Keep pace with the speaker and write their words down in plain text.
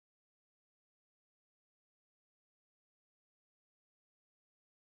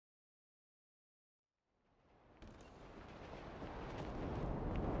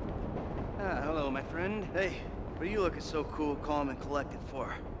friend. Hey, what are you looking so cool, calm, and collected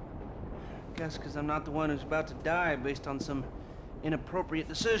for? Guess because I'm not the one who's about to die based on some inappropriate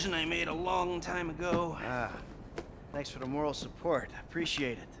decision I made a long time ago. Ah, thanks for the moral support. I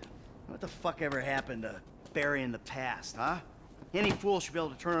appreciate it. What the fuck ever happened to burying the past, huh? Any fool should be able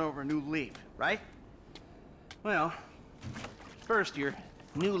to turn over a new leaf, right? Well, first, your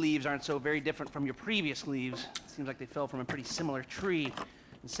new leaves aren't so very different from your previous leaves. Seems like they fell from a pretty similar tree.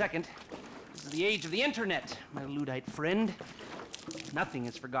 And second, this is the age of the internet, my Luddite friend. Nothing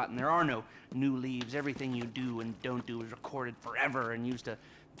is forgotten. There are no new leaves. Everything you do and don't do is recorded forever and used to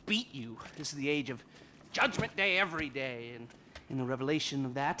beat you. This is the age of Judgment Day every day. And in the revelation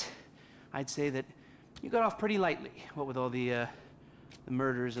of that, I'd say that you got off pretty lightly. What with all the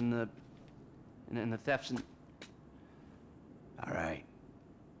murders and the thefts and... All right.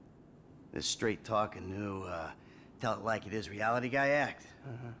 This straight-talking new, tell it like it is reality guy act.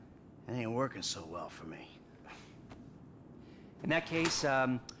 It ain't working so well for me. In that case,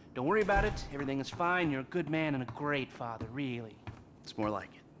 don't worry about it. Everything is fine. You're a good man and a great father, really. It's more like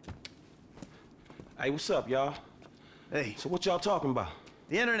it. Hey, what's up, y'all? Hey. So what y'all talking about?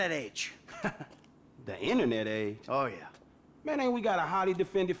 The internet age. The internet age? Oh, yeah. Man, ain't we got a highly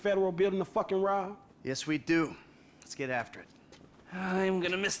defended federal building to fucking rob? Yes, we do. Let's get after it. I'm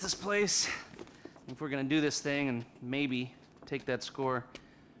gonna miss this place. If we're gonna do this thing and maybe take that score,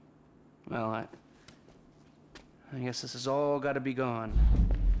 well, I guess this has all gotta be gone.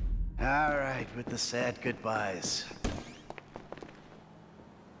 All right, with the sad goodbyes.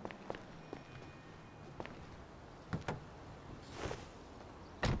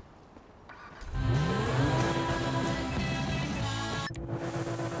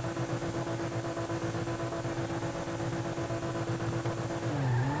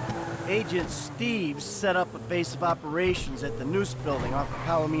 Agent Steve set up a base of operations at the Noose building off the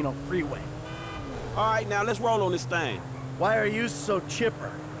Palomino Freeway. All right, now let's roll on this thing. Why are you so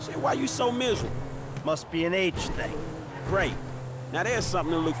chipper? Shit, why you so miserable? Must be an age thing. Great. Now there's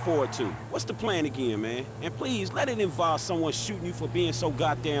something to look forward to. What's the plan again, man? And please, let it involve someone shooting you for being so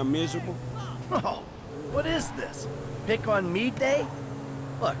goddamn miserable. Oh, what is this? Pick on me day?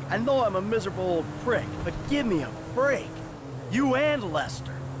 Look, I know I'm a miserable old prick, but give me a break. You and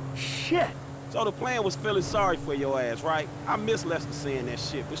Lester. Shit. So the plan was feeling sorry for your ass, right? I miss Lester saying that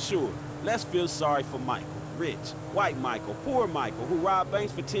shit, but sure. Let's feel sorry for Michael. Rich, white Michael, poor Michael, who robbed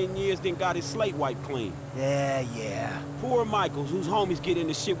banks for 10 years, then got his slate wiped clean. Yeah. Poor Michaels, whose homies get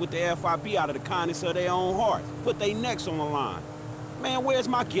into shit with the FIB out of the kindness of their own hearts. Put their necks on the line. Man, where's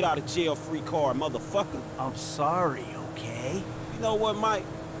my get-out-of-jail-free card, motherfucker? I'm sorry, okay? You know what, Mike?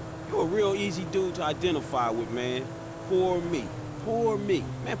 You're a real easy dude to identify with, man. Poor me. Pour me.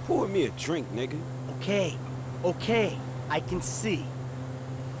 Man, pour me a drink, nigga. Okay. I can see.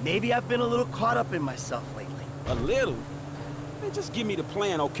 Maybe I've been a little caught up in myself lately. A little? Man, just give me the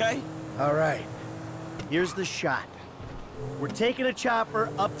plan, okay? All right. Here's the shot. We're taking a chopper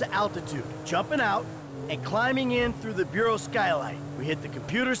up to altitude, jumping out, and climbing in through the Bureau skylight. We hit the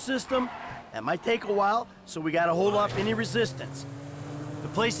computer system. That might take a while, so we gotta hold off any resistance. The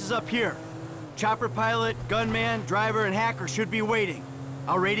place is up here. Chopper pilot, gunman, driver, and hacker should be waiting.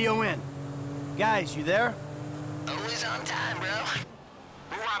 I'll radio in. Guys, you there? Always on time, bro.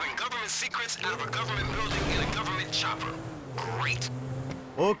 We're robbing government secrets out of a government building in a government chopper. Great.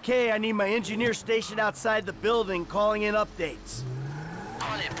 Okay, I need my engineer stationed outside the building calling in updates.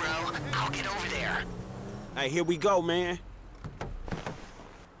 On it, bro. I'll get over there. Hey, here we go, man.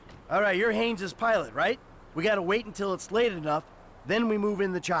 All right, you're Haynes' pilot, right? We gotta wait until it's late enough, then we move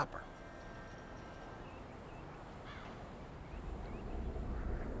in the chopper.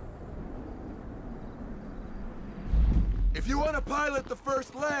 If you want to pilot the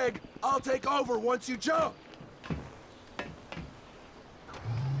first leg, I'll take over once you jump.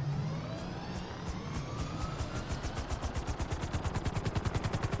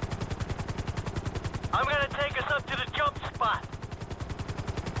 I'm gonna take us up to the jump spot.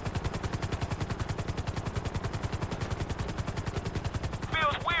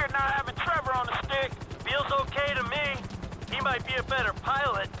 Feels weird not having Trevor on the stick. Feels okay to me. He might be a better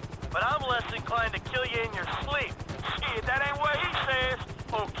pilot, but I'm less inclined to kill you in your sleep. Shit, that ain't what he says.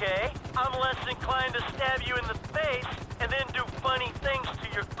 Okay, I'm less inclined to stab you in the face and then do funny things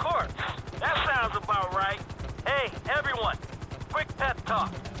to your corpse. That sounds about right. Hey, everyone, quick pep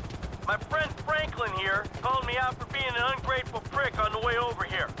talk. My friend Franklin here called me out for being an ungrateful prick on the way over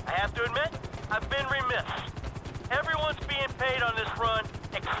here. I have to admit, I've been remiss. Everyone's being paid on this run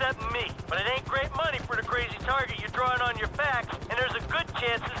except me. But it ain't great money for the crazy target you're drawing on your backs, and there's a good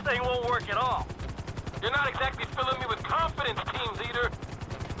chance this thing won't work at all. You're not exactly filling me with confidence, Team Leader.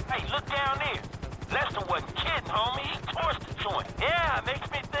 Hey, look down there. Lester wasn't kidding, homie. He torched the joint. Yeah,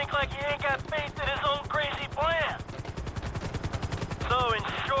 makes me think like he ain't got faith in his own crazy plan. So, in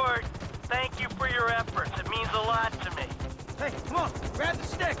short, thank you for your efforts. It means a lot to me. Hey, come on, grab the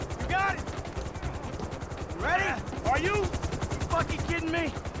stick. You got it. You ready? Are you? You fucking kidding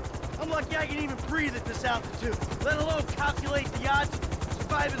me? I'm lucky I can even breathe at this altitude, let alone calculate the odds of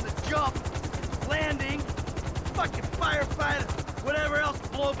surviving the jump, landing, fucking firefighter, whatever else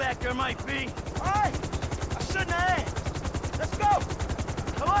blowback there might be. All right, I shouldn't have asked. Let's go.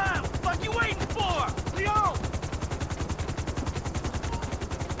 Come on, what the fuck you waiting for? Leo!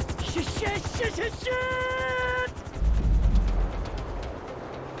 Shit!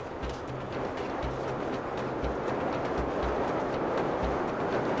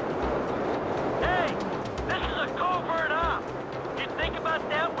 Hey, this is a covert op. You think about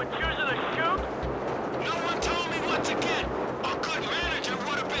that when choosing a shoot? No one told me what to get. A good manager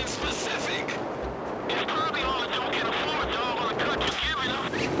would have been specific. It's probably all a joke can afford, dog, on the cut you're giving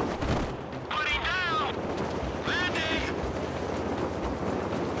him. Put him down. Landing.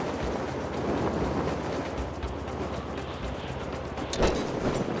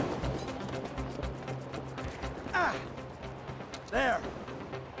 There.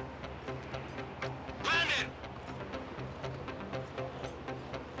 Landed.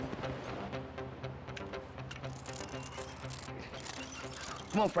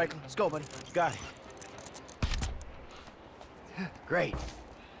 Come on, Franklin. Let's go, buddy. Got it. Great.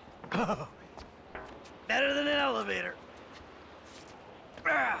 Oh, better than an elevator.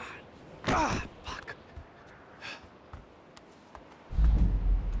 Fuck.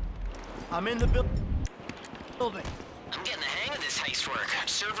 I'm in the building. I'm getting the hang of this heist work.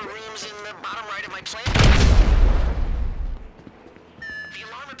 Server rooms in the bottom right of my plan. The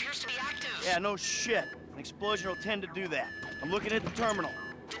alarm appears to be active. Yeah, no shit. An explosion will tend to do that. I'm looking at the terminal.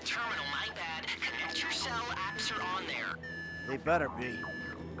 The terminal, my bad. Connect your cell apps are on there. They better be.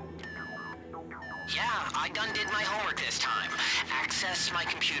 Yeah, I done did my homework this time. Access my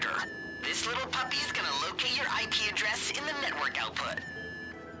computer. This little puppy's gonna locate your IP address in the network output.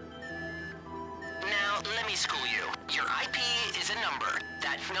 Now, let me school you. Your IP is a number.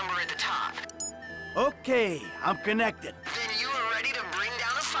 That number at the top. Okay, I'm connected. Then you are ready to bring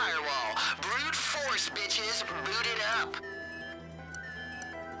down a firewall. Brute force, bitches. Boot it up.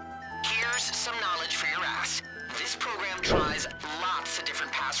 Here's some knowledge for your ass. This program tries lots of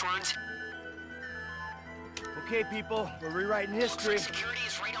different passwords. Okay, people, we're rewriting history. Security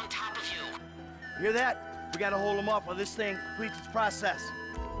is right on top of you. Hear that? We gotta hold them off while this thing completes its process.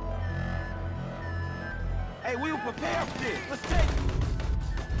 Hey, we were prepared for this. Let's take it.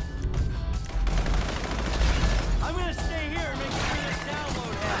 I'm gonna stay here and make sure this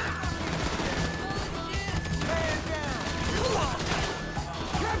download happens. Man down!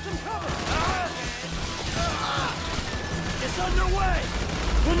 Grab some cover! It's underway!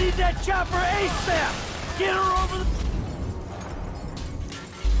 We'll need that chopper ASAP! Get her over the...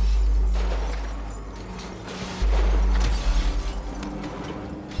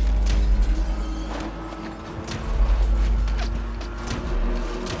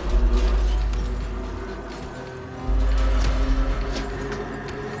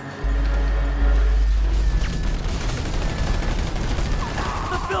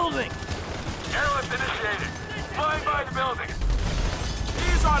 building! Airlift initiated. Flying by the building.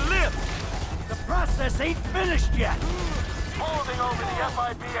 Here's our lift. The process ain't finished yet! Holding over the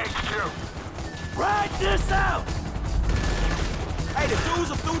FIB HQ. Ride this out! Hey, the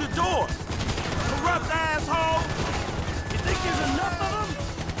dudes are through the door. Corrupt asshole. You think there's enough of them?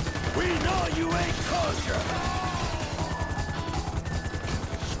 We know you ain't kosher!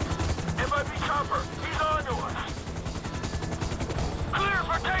 FIB chopper, he's on to us. Clear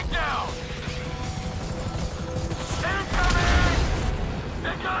for takedown. Incoming!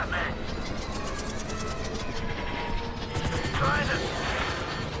 They got me. Trying to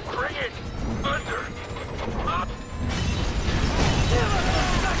bring it under. Up. Give us a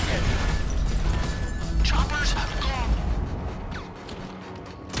second! Choppers, go.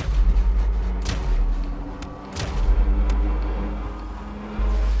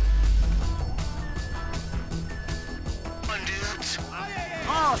 Dudes.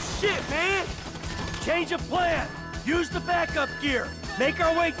 Oh, shit, man. Change of plan! Use the backup gear! Make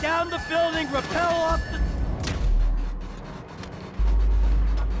our way down the building, rappel off the...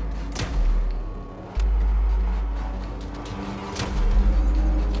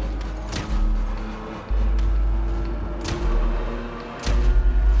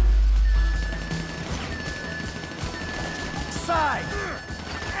 side!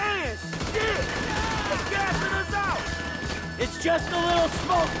 Man, shit. They're gassing us out. It's just a little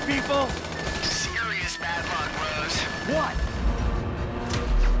smoke, people! Seriously? What?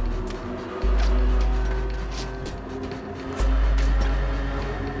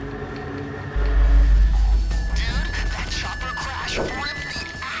 Dude, that chopper crash ripped the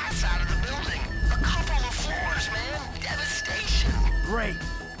ass out of the building. A couple of floors, man. Devastation. Great.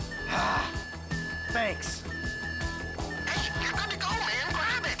 Thanks. Hey, you're good to go, man.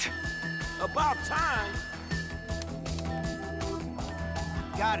 Grab it. About time.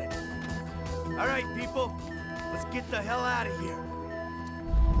 Got it. All right, people. Let's get the hell out of here.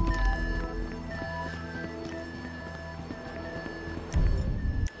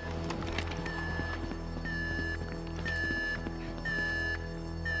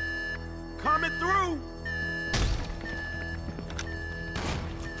 Coming through.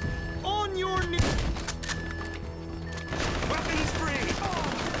 On your knees. Weapons free!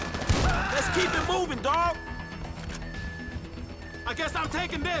 Let's keep it moving, dog. I guess I'm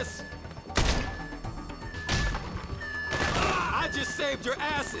taking this. I just saved your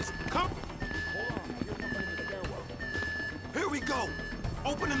asses. Come. Here we go!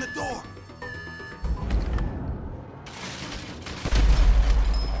 Opening the door!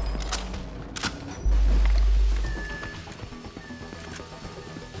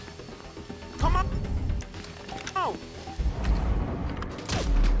 Come on. Oh.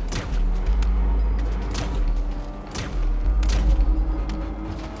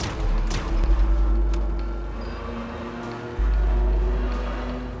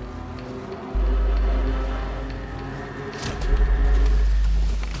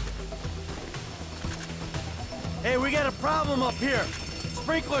 Hey, we got a problem up here.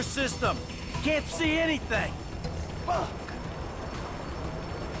 Sprinkler system. Can't see anything. Fuck.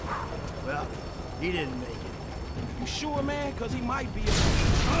 Well, he didn't make it. You sure, man? Cause he might be a...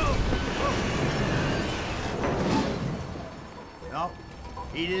 No,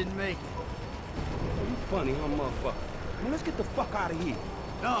 he didn't make it. You funny, huh, motherfucker? Man, let's get the fuck out of here.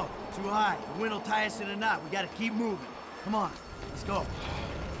 No, too high. The wind will tie us in a knot. We gotta keep moving. Come on, let's go.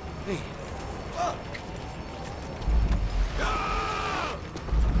 Hey. Fuck.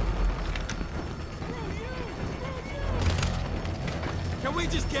 Can we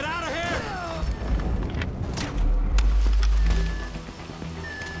just get out of here?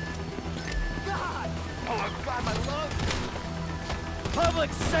 Oh, God, my love.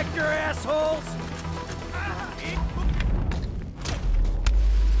 Public sector assholes!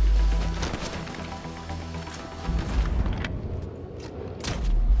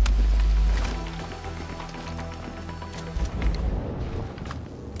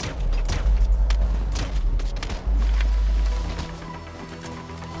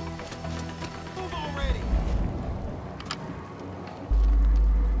 Move already.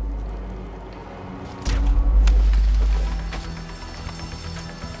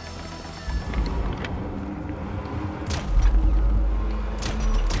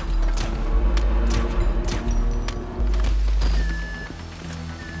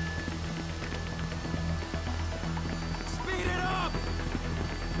 Speed it up.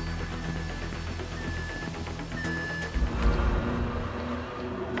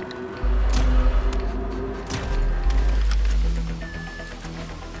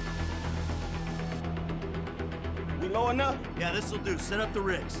 We low enough? Yeah, this'll do. Set up the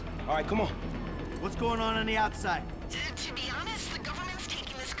rigs. All right, come on. What's going on the outside? To be honest, the government's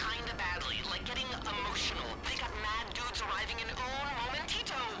taking this kind of badly, like getting emotional. They got mad dudes arriving in un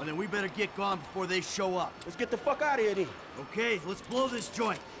momentito. Well, then we better get gone before they show up. Let's get the fuck out of here, then. Okay, let's blow this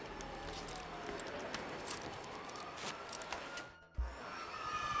joint.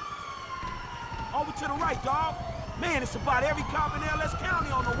 Over to the right, dog. Man, it's about every cop in LS County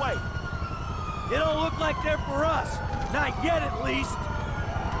on the way. They don't look like they're for us. Not yet, at least.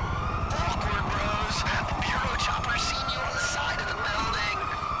 Awkward, bros. The Bureau chopper's seen you on the side of the building.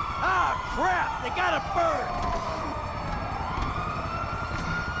 Ah, crap! They got a bird!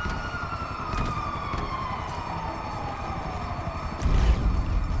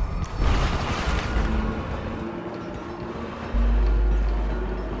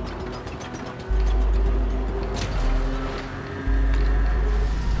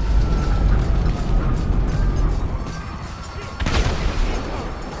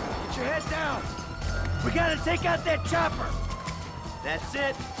 Get your head down! We gotta take out that chopper! That's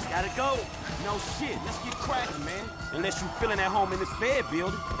it. Gotta go. No shit. Let's get cracking, man. Unless you feeling at home in this Fed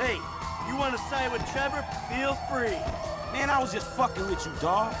building. Hey, you want to side with Trevor? Feel free. Man, I was just fucking with you,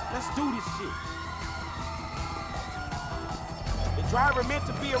 dawg. Let's do this shit. The driver meant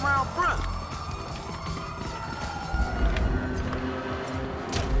to be around front.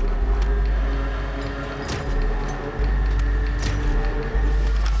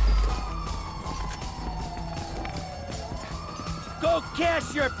 Go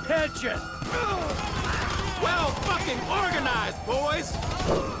cash your pension! Well fucking organized, boys!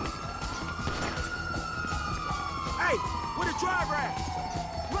 Hey, where the driver at?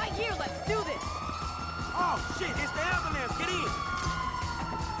 Right here, let's do this! Oh, shit, it's the ambulance. Get in.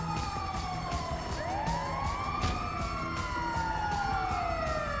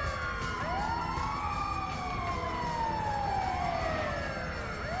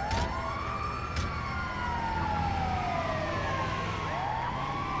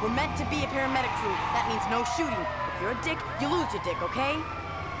 We're meant to be a paramedic crew. That means no shooting. If you're a dick, you lose your dick, okay?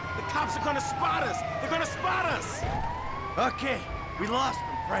 The cops are gonna spot us. They're gonna spot us. Okay, we lost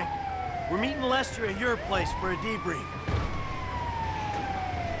them, Frank. We're meeting Lester at your place for a debrief.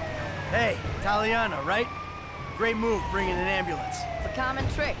 Hey, Italiana, right? Great move bringing an ambulance. It's a common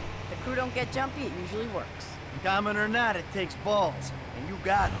trick. If the crew don't get jumpy, it usually works. Common or not, it takes balls, and you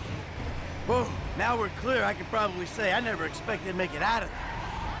got them. Whoa, now we're clear. I can probably say I never expected to make it out of there.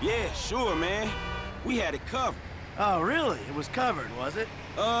 Yeah, sure, man. We had it covered. Oh, really? It was covered, was it?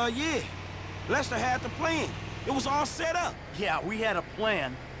 Yeah. Lester had the plan. It was all set up. Yeah, we had a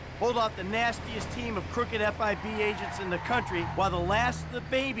plan. Hold off the nastiest team of crooked FIB agents in the country while the last of the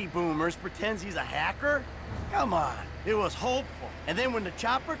baby boomers pretends he's a hacker? Come on, it was hopeful. And then when the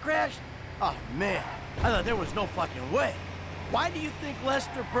chopper crashed, oh man, I thought there was no fucking way. Why do you think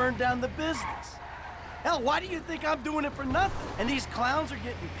Lester burned down the business? Hell, why do you think I'm doing it for nothing? And these clowns are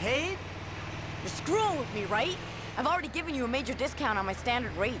getting paid? You're screwing with me, right? I've already given you a major discount on my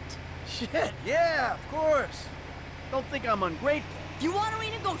standard rate. Shit, yeah, of course. Don't think I'm ungrateful. If you want to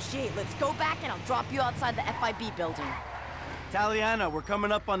renegotiate, let's go back and I'll drop you outside the FIB building. Italiana, we're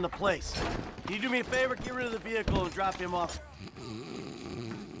coming up on the place. Can you do me a favor? Get rid of the vehicle and drop him off.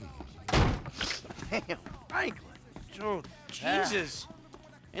 Damn, Franklin. Oh, Jesus.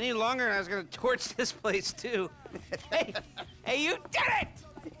 Any longer and I was gonna torch this place too. Hey, you did it!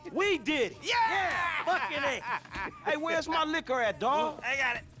 We did it. Yeah! Fucking A. Hey, where's my liquor at, dog? I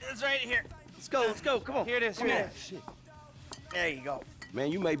got it. It's right here. Let's go, come on. Here it is. Come Here on. it is. Shit. There you go.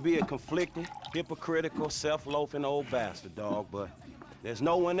 Man, you may be a conflicting, hypocritical, self-loafing old bastard, dog, but there's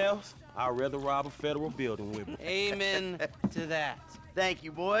no one else I'd rather rob a federal building with me. Amen to that. Thank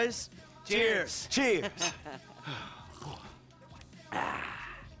you, boys. Cheers. Cheers.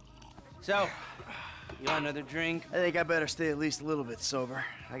 So, you want another drink? I think I better stay at least a little bit sober.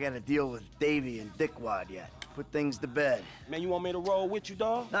 I gotta deal with Davey and Dickwad yet. Put things to bed. Man, you want me to roll with you,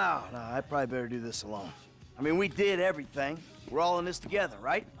 dog? No, I probably better do this alone. I mean, we did everything. We're all in this together,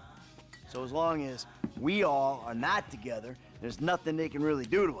 right? So as long as we all are not together, there's nothing they can really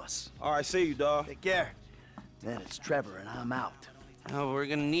do to us. All right, see you, dog. Take care. Then it's Trevor and I'm out. Oh, we're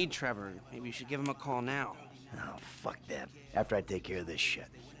gonna need Trevor. Maybe you should give him a call now. Oh, fuck that. After I take care of this shit.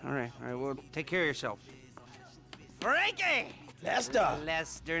 All right, well, take care of yourself. Frankie! Lester!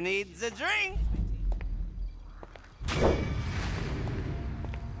 Lester needs a drink.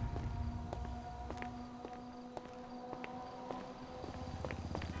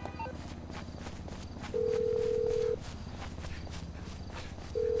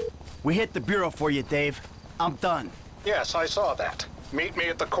 We hit the bureau for you, Dave. I'm done. Yes, I saw that. Meet me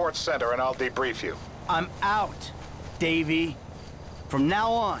at the court center and I'll debrief you. I'm out, Davey. From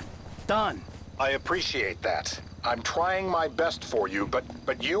now on, done. I appreciate that. I'm trying my best for you, but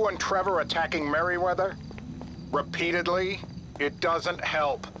you and Trevor attacking Merriweather? Repeatedly? It doesn't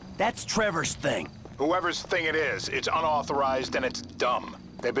help. That's Trevor's thing. Whoever's thing it is, it's unauthorized and it's dumb.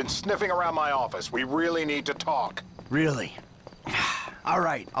 They've been sniffing around my office. We really need to talk. Really? All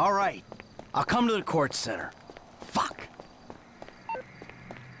right. I'll come to the court center.